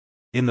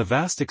In the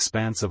vast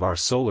expanse of our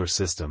solar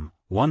system,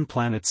 one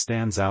planet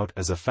stands out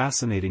as a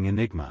fascinating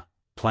enigma: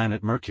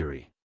 planet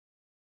Mercury.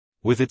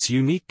 With its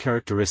unique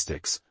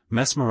characteristics,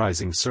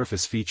 mesmerizing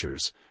surface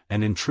features,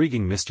 and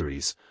intriguing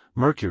mysteries,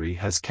 Mercury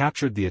has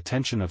captured the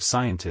attention of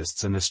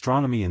scientists and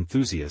astronomy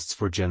enthusiasts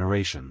for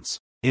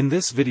generations. In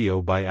this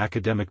video by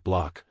Academic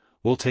Block,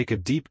 we'll take a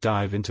deep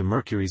dive into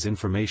Mercury's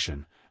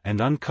information, and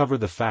uncover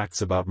the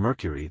facts about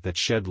Mercury that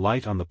shed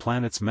light on the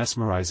planet's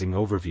mesmerizing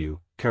overview,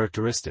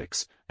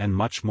 characteristics, and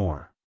much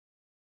more.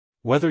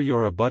 Whether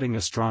you're a budding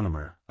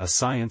astronomer, a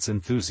science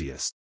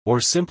enthusiast,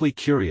 or simply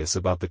curious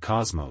about the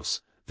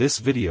cosmos, this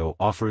video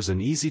offers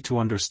an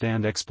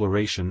easy-to-understand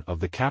exploration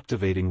of the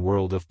captivating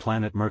world of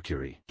planet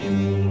Mercury.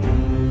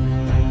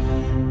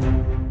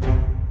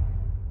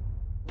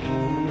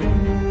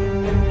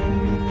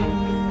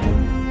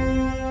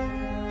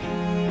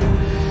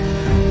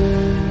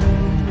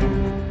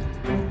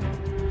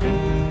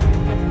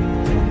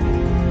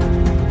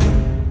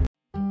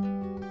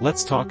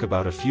 Let's talk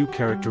about a few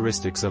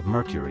characteristics of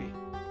Mercury.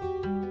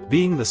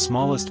 Being the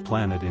smallest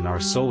planet in our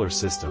solar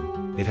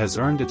system, it has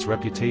earned its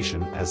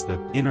reputation as the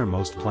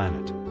innermost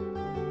planet.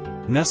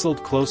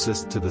 Nestled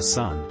closest to the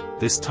Sun,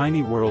 this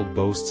tiny world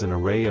boasts an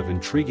array of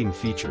intriguing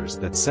features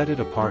that set it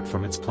apart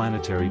from its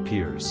planetary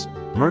peers.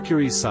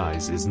 Mercury's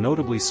size is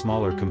notably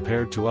smaller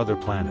compared to other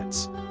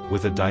planets,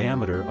 with a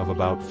diameter of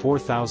about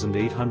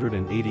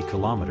 4,880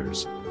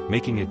 kilometers,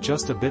 making it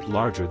just a bit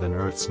larger than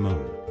Earth's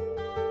moon.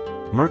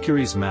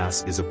 Mercury's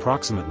mass is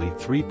approximately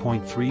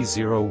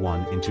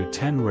 3.301 into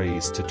 10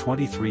 raised to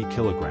 23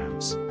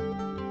 kilograms.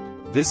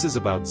 This is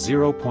about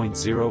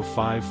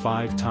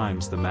 0.055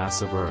 times the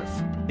mass of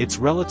Earth. Its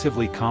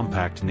relatively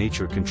compact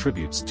nature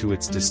contributes to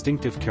its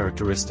distinctive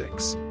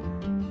characteristics.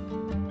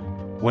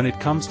 When it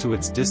comes to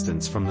its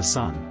distance from the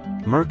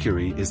Sun,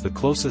 Mercury is the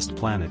closest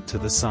planet to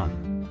the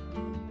Sun.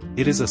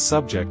 It is a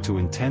subject to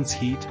intense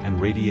heat and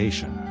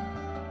radiation.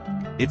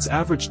 Its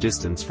average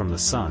distance from the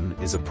Sun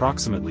is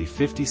approximately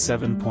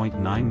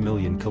 57.9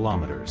 million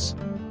kilometers.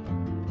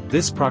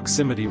 This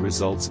proximity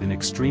results in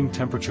extreme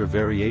temperature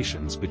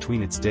variations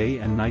between its day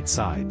and night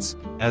sides,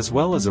 as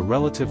well as a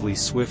relatively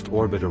swift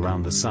orbit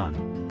around the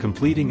Sun,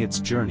 completing its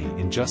journey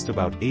in just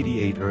about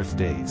 88 Earth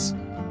days.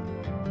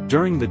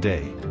 During the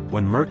day,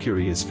 when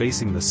Mercury is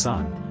facing the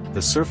Sun,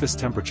 the surface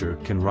temperature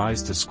can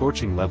rise to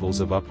scorching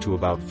levels of up to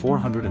about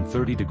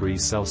 430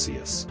 degrees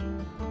Celsius.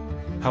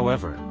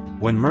 However,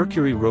 when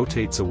Mercury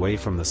rotates away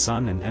from the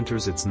Sun and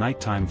enters its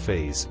nighttime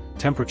phase,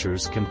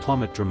 temperatures can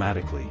plummet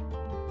dramatically.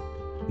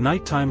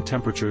 Nighttime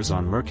temperatures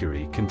on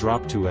Mercury can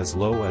drop to as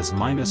low as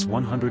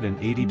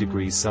 -180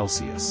 degrees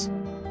Celsius.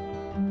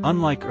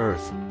 Unlike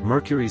Earth,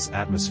 Mercury's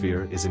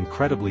atmosphere is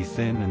incredibly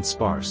thin and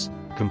sparse,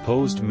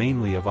 composed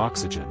mainly of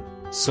oxygen,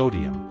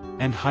 sodium,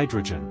 and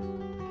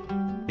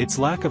hydrogen. Its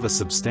lack of a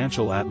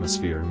substantial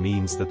atmosphere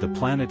means that the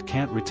planet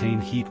can't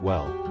retain heat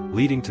well,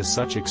 leading to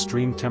such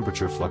extreme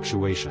temperature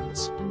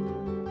fluctuations.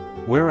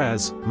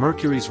 Whereas,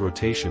 Mercury's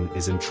rotation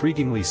is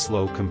intriguingly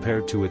slow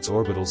compared to its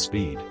orbital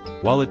speed.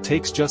 While it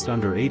takes just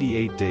under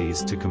 88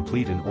 days to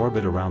complete an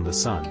orbit around the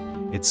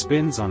Sun, it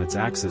spins on its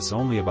axis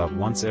only about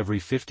once every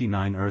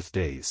 59 Earth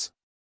days.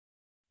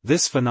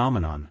 This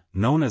phenomenon,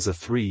 known as a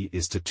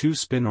 3:2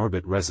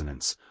 spin-orbit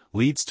resonance,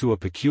 leads to a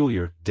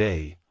peculiar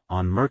day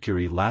on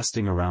Mercury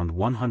lasting around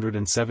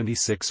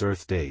 176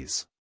 Earth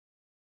days.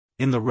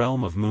 In the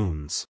realm of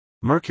moons,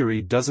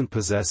 Mercury doesn't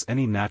possess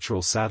any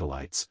natural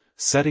satellites,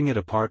 setting it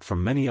apart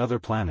from many other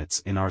planets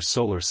in our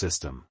solar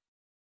system.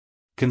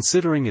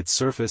 Considering its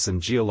surface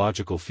and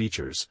geological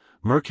features,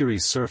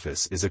 Mercury's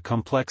surface is a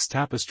complex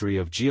tapestry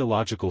of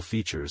geological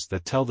features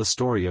that tell the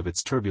story of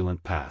its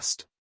turbulent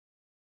past.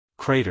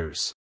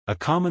 Craters, a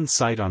common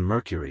sight on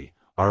Mercury,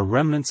 are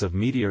remnants of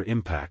meteor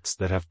impacts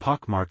that have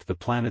pockmarked the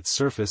planet's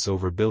surface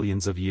over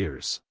billions of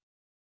years.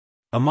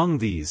 Among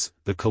these,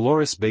 the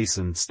Caloris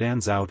Basin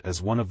stands out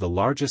as one of the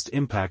largest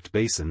impact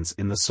basins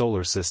in the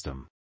solar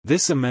system.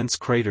 This immense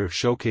crater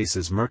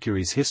showcases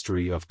Mercury's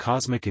history of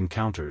cosmic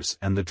encounters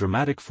and the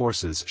dramatic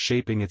forces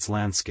shaping its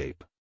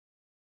landscape.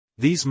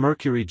 These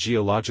Mercury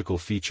geological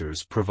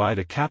features provide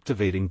a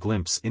captivating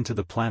glimpse into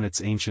the planet's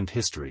ancient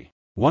history.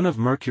 One of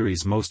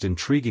Mercury's most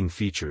intriguing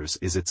features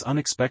is its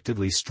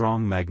unexpectedly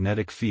strong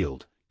magnetic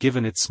field,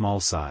 given its small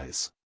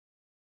size.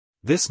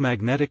 This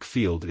magnetic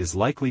field is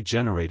likely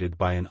generated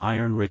by an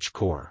iron-rich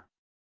core.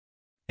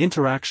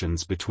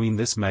 Interactions between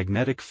this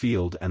magnetic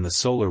field and the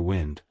solar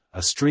wind,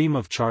 a stream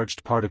of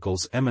charged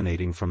particles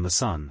emanating from the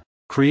Sun,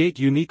 create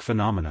unique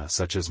phenomena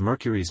such as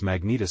Mercury's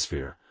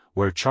magnetosphere,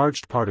 where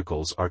charged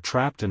particles are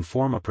trapped and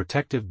form a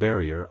protective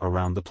barrier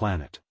around the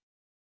planet.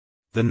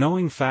 The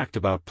knowing fact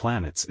about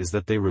planets is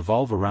that they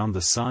revolve around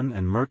the Sun,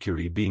 and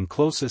Mercury being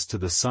closest to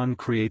the Sun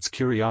creates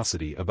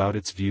curiosity about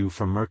its view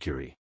from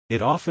Mercury.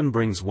 It often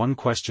brings one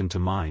question to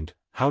mind: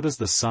 how does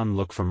the Sun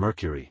look from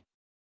Mercury?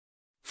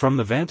 From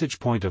the vantage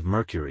point of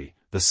Mercury,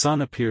 the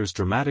Sun appears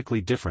dramatically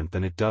different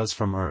than it does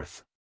from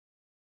Earth.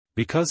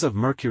 Because of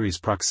Mercury's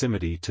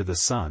proximity to the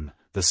Sun,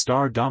 the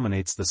star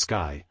dominates the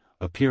sky,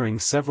 appearing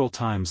several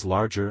times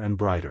larger and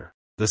brighter.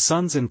 The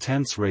sun's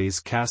intense rays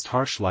cast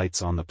harsh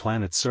lights on the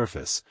planet's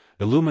surface,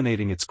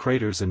 illuminating its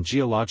craters and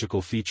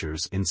geological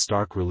features in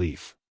stark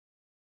relief.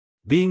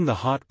 Being the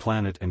hot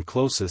planet and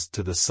closest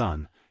to the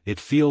sun, it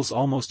feels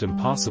almost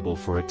impossible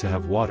for it to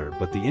have water,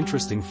 but the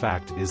interesting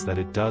fact is that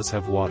it does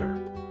have water.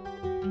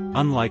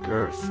 Unlike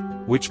Earth,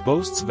 which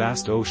boasts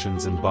vast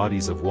oceans and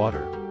bodies of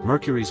water,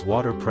 Mercury's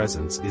water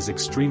presence is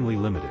extremely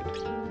limited.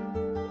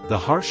 The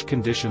harsh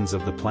conditions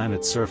of the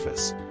planet's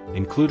surface,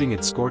 including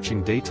its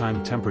scorching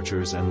daytime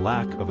temperatures and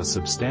lack of a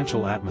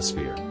substantial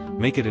atmosphere,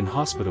 make it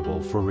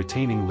inhospitable for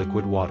retaining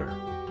liquid water.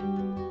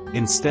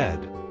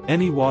 Instead,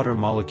 any water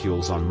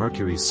molecules on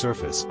Mercury's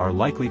surface are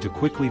likely to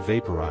quickly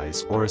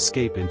vaporize or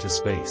escape into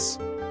space.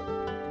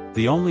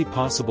 The only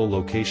possible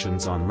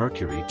locations on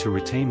Mercury to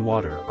retain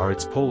water are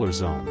its polar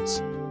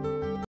zones.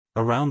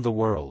 Around the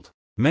world,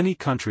 many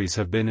countries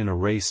have been in a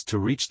race to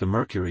reach the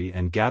Mercury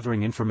and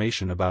gathering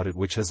information about it,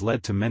 which has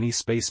led to many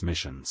space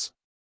missions.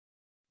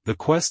 The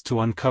quest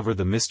to uncover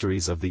the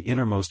mysteries of the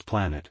innermost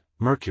planet,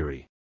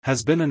 Mercury,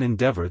 has been an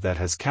endeavor that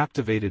has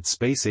captivated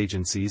space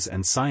agencies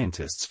and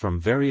scientists from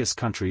various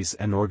countries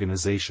and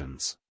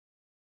organizations.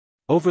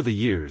 Over the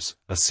years,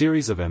 a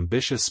series of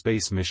ambitious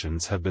space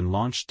missions have been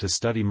launched to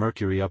study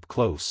Mercury up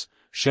close,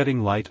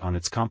 shedding light on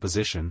its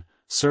composition,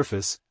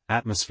 surface,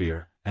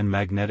 atmosphere, and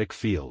magnetic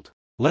field.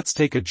 Let's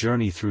take a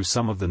journey through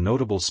some of the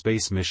notable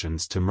space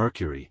missions to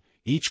Mercury,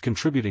 each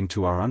contributing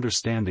to our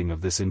understanding of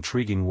this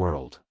intriguing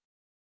world.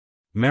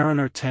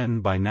 Mariner 10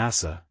 by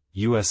NASA,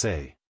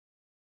 USA.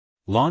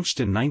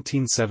 Launched in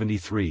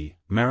 1973,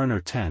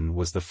 Mariner 10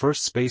 was the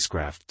first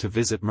spacecraft to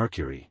visit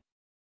Mercury.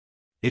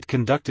 It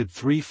conducted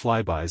 3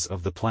 flybys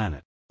of the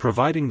planet,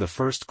 providing the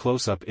first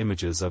close-up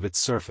images of its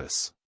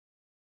surface.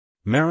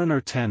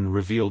 Mariner 10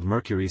 revealed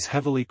Mercury's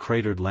heavily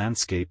cratered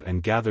landscape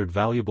and gathered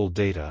valuable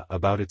data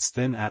about its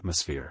thin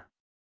atmosphere.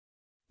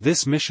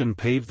 This mission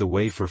paved the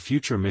way for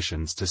future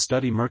missions to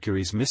study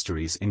Mercury's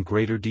mysteries in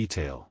greater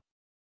detail.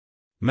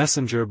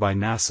 Messenger by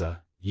NASA,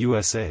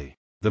 USA.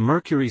 The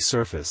Mercury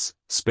surface,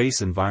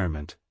 space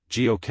environment,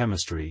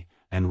 geochemistry,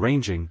 and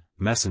ranging,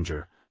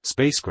 Messenger,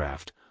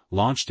 spacecraft,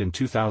 launched in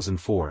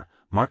 2004,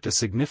 marked a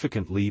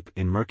significant leap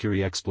in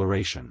Mercury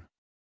exploration.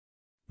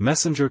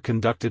 Messenger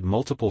conducted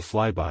multiple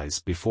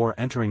flybys before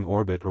entering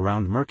orbit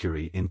around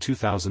Mercury in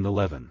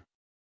 2011.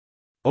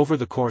 Over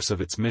the course of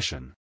its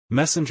mission,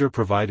 Messenger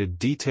provided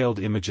detailed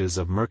images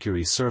of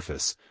Mercury's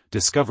surface,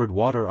 discovered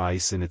water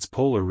ice in its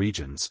polar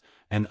regions,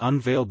 and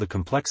unveiled the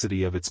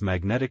complexity of its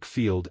magnetic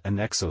field and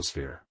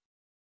exosphere.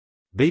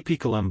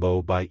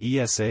 Bepicolombo by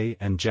ESA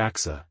and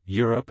JAXA,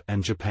 Europe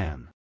and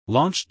Japan.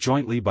 Launched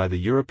jointly by the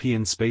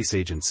European Space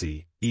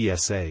Agency,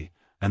 ESA,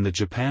 and the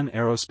Japan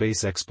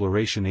Aerospace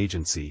Exploration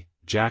Agency,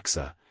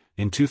 JAXA,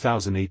 in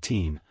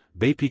 2018,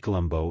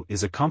 Bepicolombo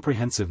is a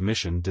comprehensive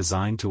mission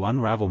designed to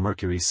unravel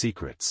Mercury's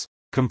secrets.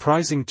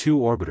 Comprising 2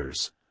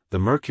 orbiters, the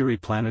Mercury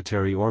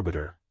Planetary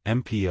Orbiter,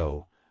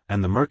 MPO,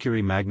 and the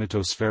Mercury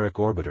Magnetospheric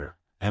Orbiter,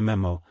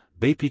 MMO,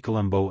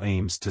 Bepicolombo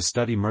aims to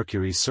study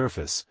Mercury's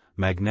surface,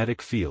 magnetic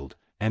field,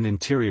 and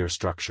interior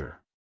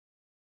structure.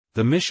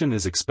 The mission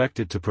is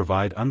expected to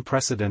provide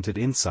unprecedented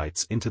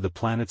insights into the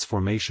planet's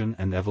formation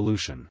and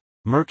evolution.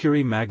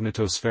 Mercury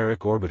Magnetospheric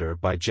Orbiter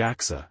by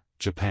JAXA,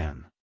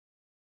 Japan.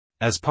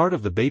 As part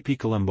of the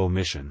Bepicolombo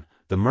mission,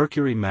 the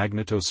Mercury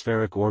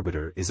Magnetospheric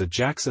Orbiter is a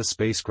JAXA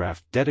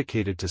spacecraft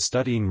dedicated to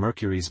studying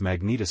Mercury's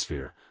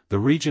magnetosphere, the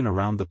region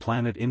around the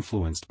planet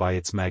influenced by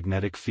its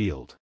magnetic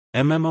field.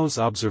 MMO's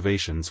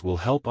observations will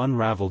help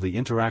unravel the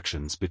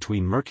interactions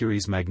between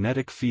Mercury's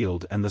magnetic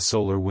field and the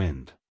solar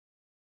wind.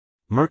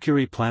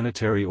 Mercury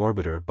Planetary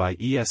Orbiter by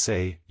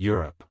ESA,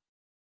 Europe.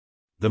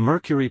 The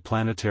Mercury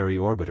Planetary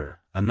Orbiter,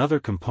 another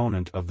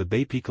component of the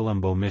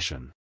Bepicolombo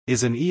mission,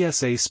 is an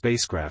ESA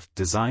spacecraft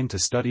designed to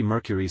study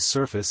Mercury's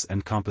surface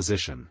and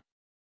composition.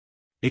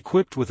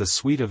 Equipped with a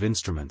suite of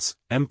instruments,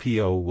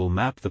 MPO will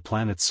map the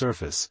planet's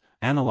surface,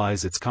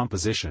 analyze its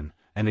composition,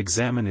 and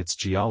examine its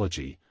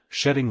geology,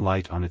 shedding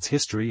light on its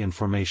history and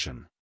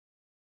formation.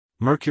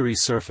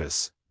 Mercury's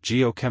surface,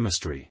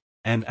 geochemistry,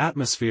 and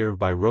atmosphere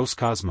by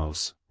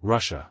Roscosmos,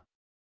 Russia.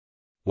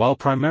 While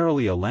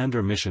primarily a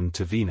lander mission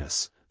to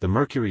Venus, the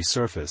Mercury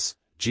surface,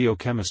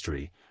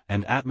 geochemistry,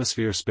 and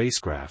atmosphere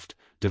spacecraft,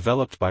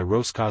 developed by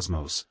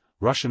Roscosmos,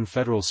 Russian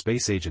Federal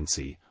Space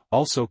Agency,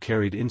 also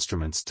carried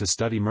instruments to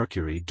study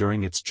Mercury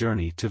during its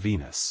journey to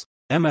Venus.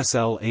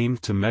 MSL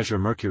aimed to measure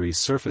Mercury's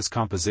surface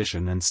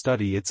composition and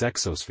study its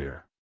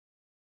exosphere.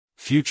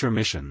 Future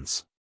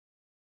missions.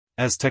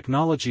 As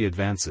technology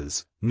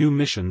advances, new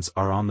missions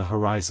are on the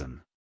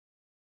horizon.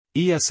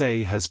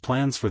 ESA has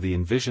plans for the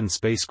Envision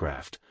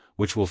spacecraft,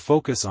 which will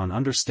focus on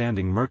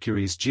understanding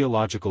Mercury's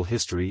geological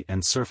history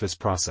and surface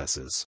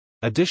processes.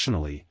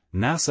 Additionally,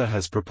 NASA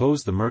has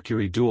proposed the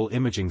Mercury Dual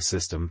Imaging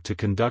System to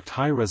conduct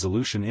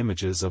high-resolution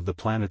images of the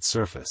planet's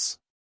surface.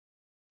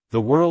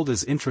 The world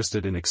is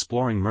interested in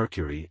exploring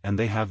Mercury, and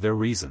they have their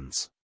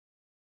reasons.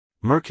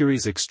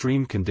 Mercury's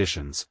extreme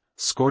conditions,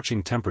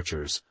 scorching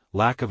temperatures,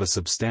 lack of a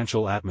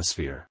substantial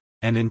atmosphere,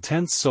 and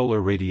intense solar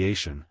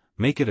radiation,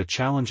 make it a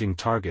challenging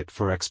target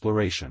for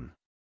exploration.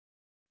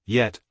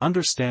 Yet,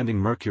 understanding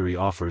Mercury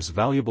offers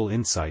valuable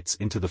insights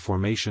into the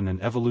formation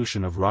and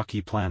evolution of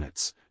rocky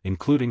planets,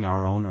 including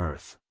our own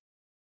Earth.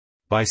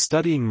 By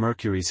studying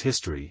Mercury's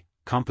history,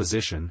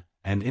 composition,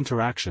 and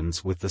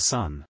interactions with the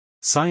Sun,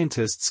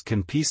 scientists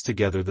can piece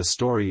together the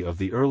story of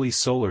the early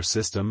solar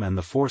system and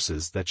the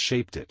forces that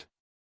shaped it.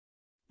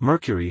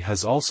 Mercury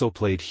has also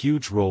played a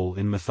huge role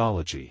in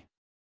mythology.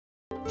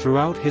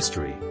 Throughout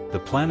history, the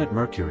planet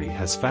Mercury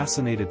has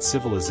fascinated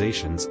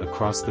civilizations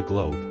across the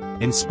globe,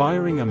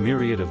 inspiring a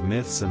myriad of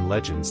myths and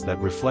legends that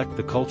reflect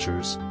the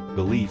cultures,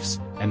 beliefs,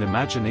 and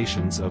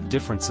imaginations of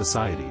different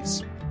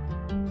societies.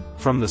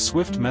 From the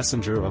swift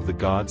messenger of the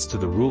gods to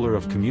the ruler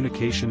of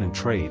communication and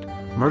trade,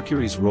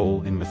 Mercury's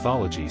role in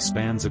mythology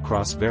spans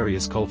across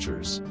various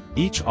cultures,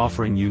 each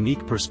offering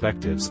unique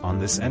perspectives on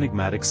this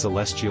enigmatic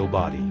celestial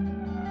body.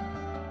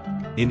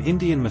 In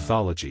Indian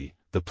mythology,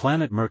 the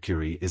planet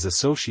Mercury is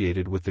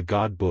associated with the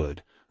god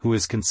Bud, who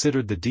is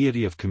considered the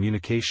deity of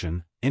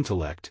communication,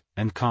 intellect,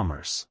 and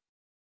commerce.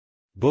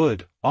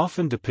 Bud,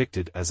 often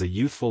depicted as a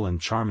youthful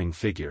and charming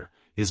figure,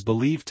 is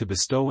believed to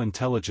bestow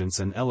intelligence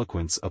and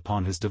eloquence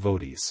upon his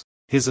devotees.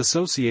 His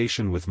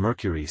association with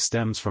Mercury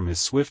stems from his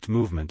swift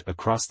movement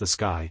across the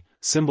sky,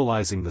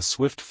 symbolizing the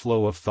swift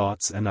flow of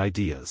thoughts and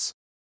ideas.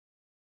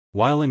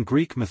 While in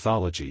Greek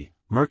mythology,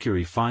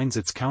 Mercury finds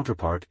its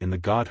counterpart in the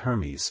god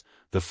Hermes,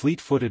 the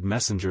fleet-footed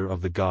messenger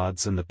of the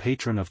gods and the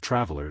patron of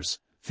travelers,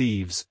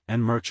 thieves,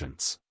 and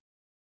merchants.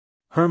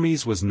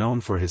 Hermes was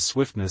known for his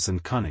swiftness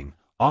and cunning,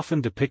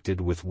 often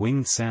depicted with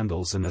winged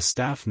sandals and a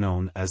staff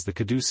known as the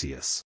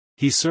caduceus.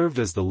 He served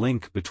as the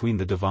link between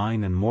the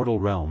divine and mortal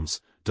realms,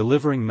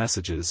 delivering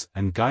messages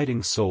and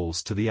guiding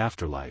souls to the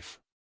afterlife.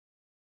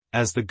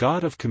 As the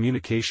god of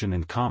communication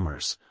and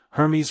commerce,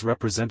 Hermes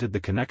represented the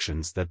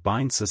connections that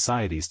bind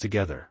societies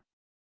together.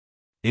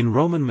 In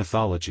Roman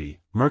mythology,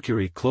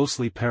 Mercury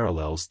closely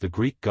parallels the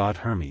Greek god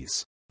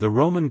Hermes. The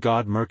Roman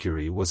god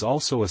Mercury was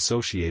also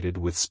associated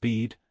with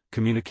speed,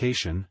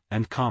 communication,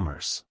 and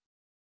commerce.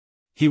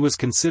 He was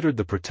considered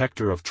the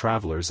protector of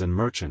travelers and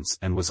merchants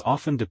and was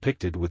often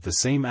depicted with the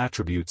same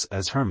attributes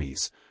as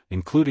Hermes,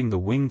 including the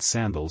winged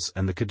sandals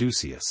and the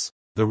caduceus.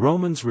 The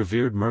Romans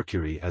revered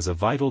Mercury as a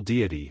vital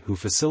deity who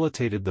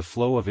facilitated the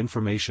flow of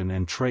information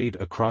and trade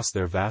across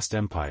their vast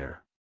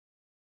empire.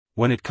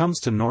 When it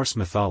comes to Norse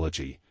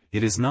mythology,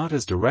 it is not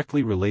as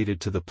directly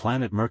related to the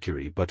planet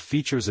Mercury but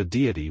features a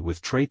deity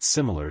with traits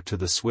similar to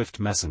the swift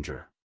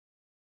messenger.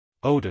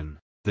 Odin,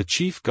 the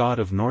chief god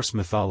of Norse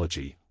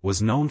mythology,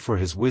 was known for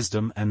his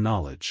wisdom and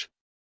knowledge.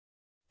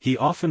 He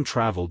often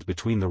traveled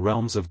between the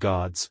realms of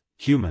gods,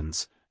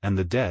 humans, and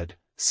the dead,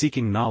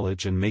 seeking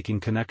knowledge and making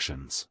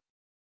connections.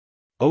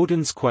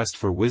 Odin's quest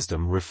for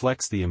wisdom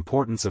reflects the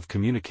importance of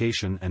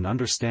communication and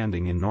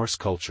understanding in Norse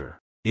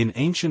culture. In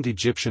ancient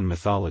Egyptian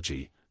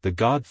mythology, the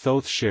god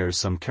Thoth shares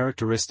some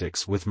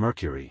characteristics with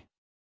Mercury.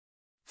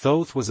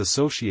 Thoth was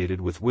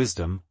associated with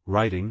wisdom,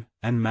 writing,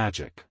 and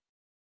magic.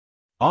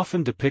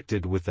 Often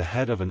depicted with the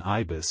head of an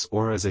ibis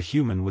or as a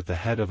human with the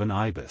head of an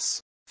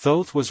ibis,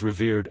 Thoth was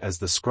revered as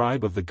the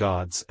scribe of the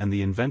gods and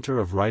the inventor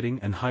of writing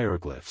and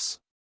hieroglyphs.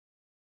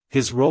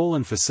 His role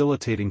in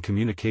facilitating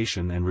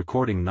communication and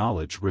recording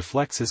knowledge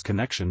reflects his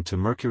connection to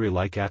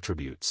Mercury-like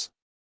attributes.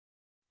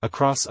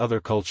 Across other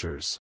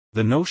cultures,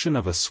 the notion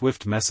of a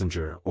swift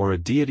messenger or a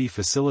deity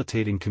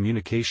facilitating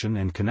communication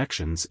and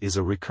connections is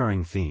a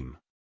recurring theme.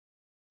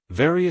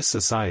 Various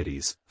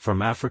societies,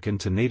 from African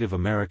to Native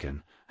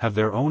American, have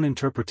their own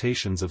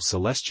interpretations of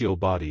celestial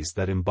bodies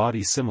that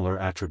embody similar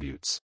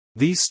attributes.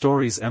 These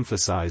stories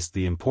emphasize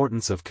the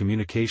importance of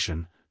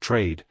communication,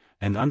 trade,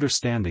 and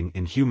understanding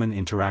in human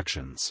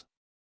interactions.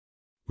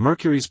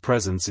 Mercury's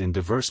presence in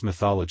diverse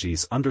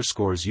mythologies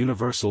underscores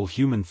universal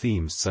human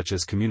themes such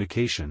as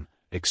communication,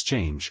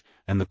 exchange,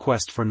 and the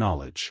quest for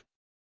knowledge.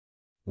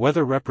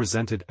 Whether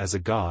represented as a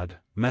god,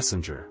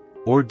 messenger,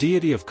 or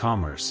deity of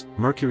commerce,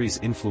 Mercury's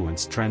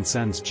influence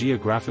transcends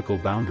geographical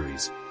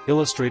boundaries,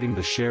 illustrating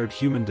the shared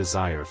human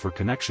desire for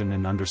connection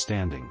and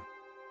understanding.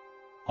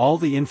 All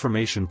the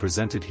information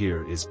presented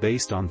here is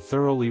based on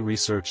thoroughly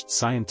researched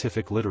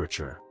scientific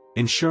literature,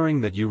 ensuring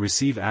that you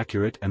receive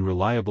accurate and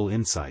reliable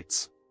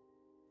insights.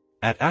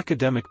 At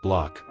Academic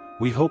Block,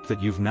 we hope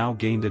that you've now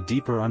gained a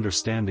deeper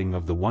understanding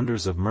of the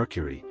wonders of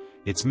Mercury,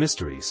 its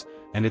mysteries,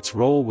 and its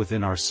role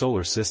within our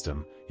solar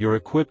system. You're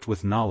equipped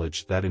with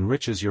knowledge that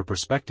enriches your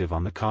perspective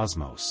on the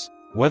cosmos.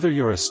 Whether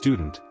you're a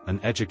student, an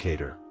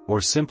educator,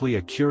 or simply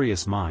a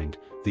curious mind,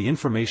 the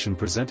information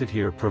presented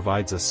here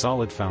provides a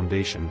solid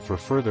foundation for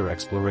further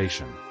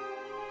exploration.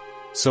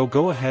 So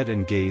go ahead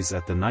and gaze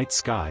at the night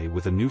sky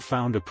with a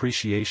newfound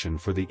appreciation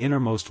for the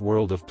innermost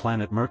world of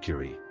planet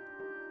Mercury.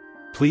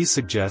 Please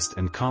suggest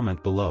and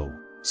comment below,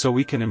 so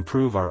we can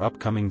improve our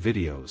upcoming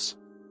videos.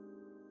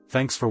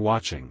 Thanks for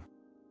watching.